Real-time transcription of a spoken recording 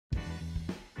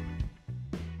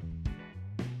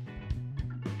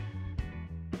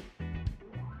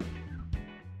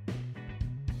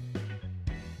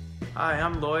Hi,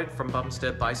 I'm Lloyd from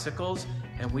Bumstead Bicycles,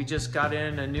 and we just got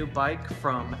in a new bike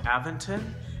from Aventon,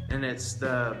 and it's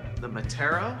the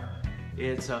Mataro.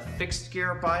 It's a fixed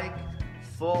gear bike,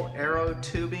 full aero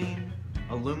tubing,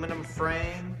 aluminum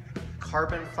frame,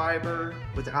 carbon fiber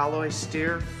with alloy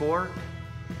steer fork,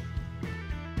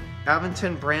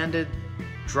 Aventon branded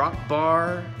drop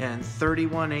bar and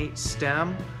 31/8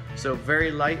 stem, so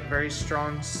very light, very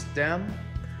strong stem.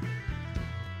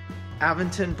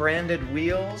 Aventon branded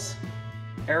wheels,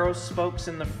 aero spokes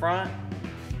in the front,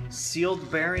 sealed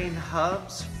bearing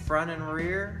hubs front and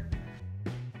rear,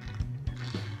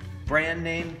 brand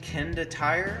name Kenda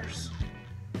tires,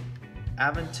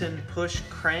 Aventon push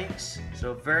cranks,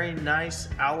 so very nice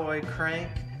alloy crank,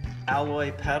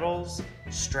 alloy pedals,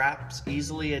 straps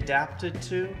easily adapted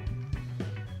to.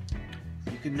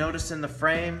 You can notice in the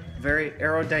frame, very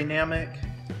aerodynamic,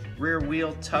 rear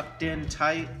wheel tucked in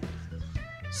tight,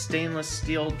 stainless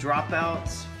steel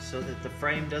dropouts so that the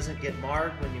frame doesn't get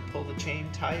marred when you pull the chain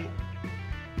tight.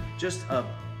 Just a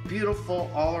beautiful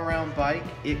all-around bike.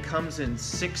 It comes in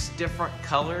 6 different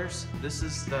colors. This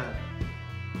is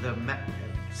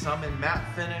some in matte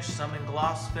finish, some in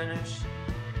gloss finish.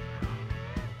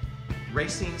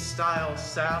 Racing style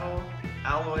saddle,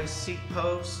 alloy seat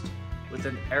post with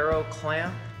an aero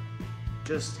clamp.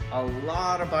 Just a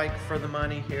lot of bike for the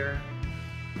money here.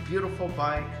 Beautiful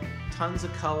bike, tons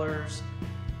of colors.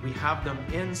 We have them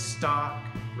in stock,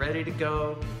 ready to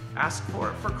go. Ask for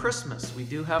it for Christmas. We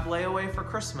do have layaway for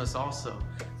Christmas also.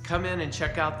 Come in and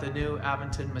check out the new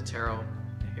Aventon Mataro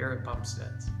here at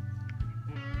Bumstead's.